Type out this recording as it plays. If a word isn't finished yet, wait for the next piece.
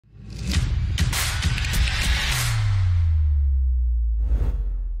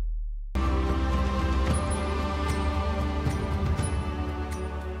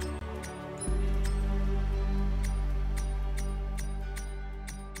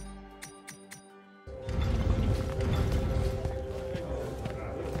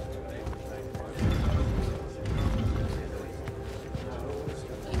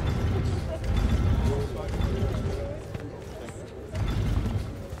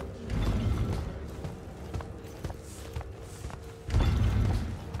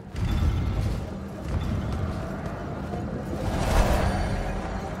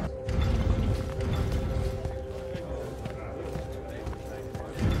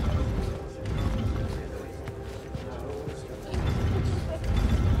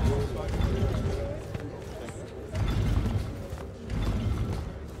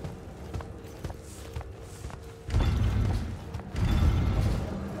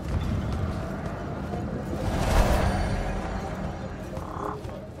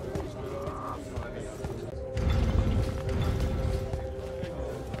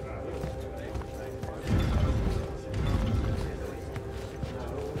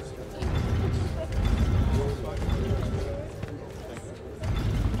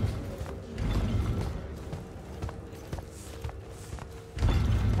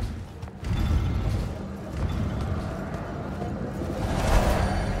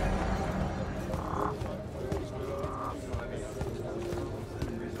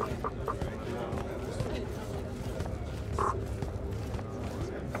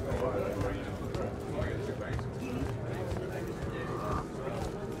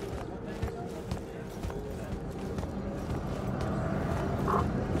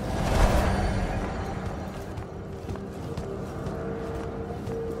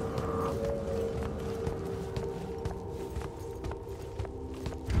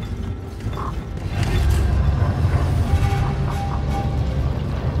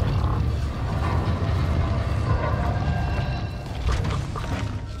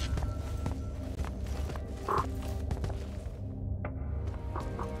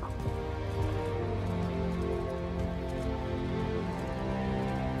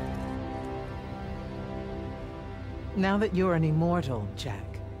Now that you're an immortal,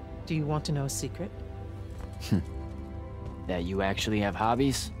 Jack, do you want to know a secret? That you actually have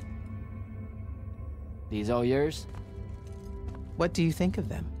hobbies? These all yours? What do you think of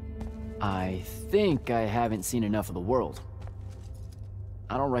them? I think I haven't seen enough of the world.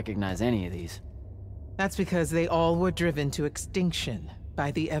 I don't recognize any of these. That's because they all were driven to extinction by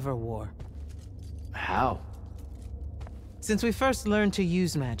the Everwar. How? Since we first learned to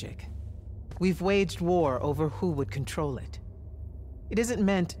use magic, we've waged war over who would control it. It isn't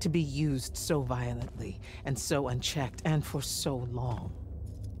meant to be used so violently, and so unchecked, and for so long.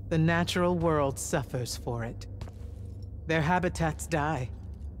 The natural world suffers for it. Their habitats die.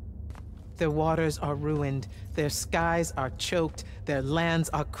 Their waters are ruined, their skies are choked, their lands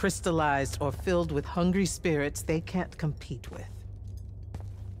are crystallized or filled with hungry spirits they can't compete with.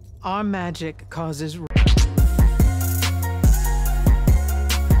 Our magic causes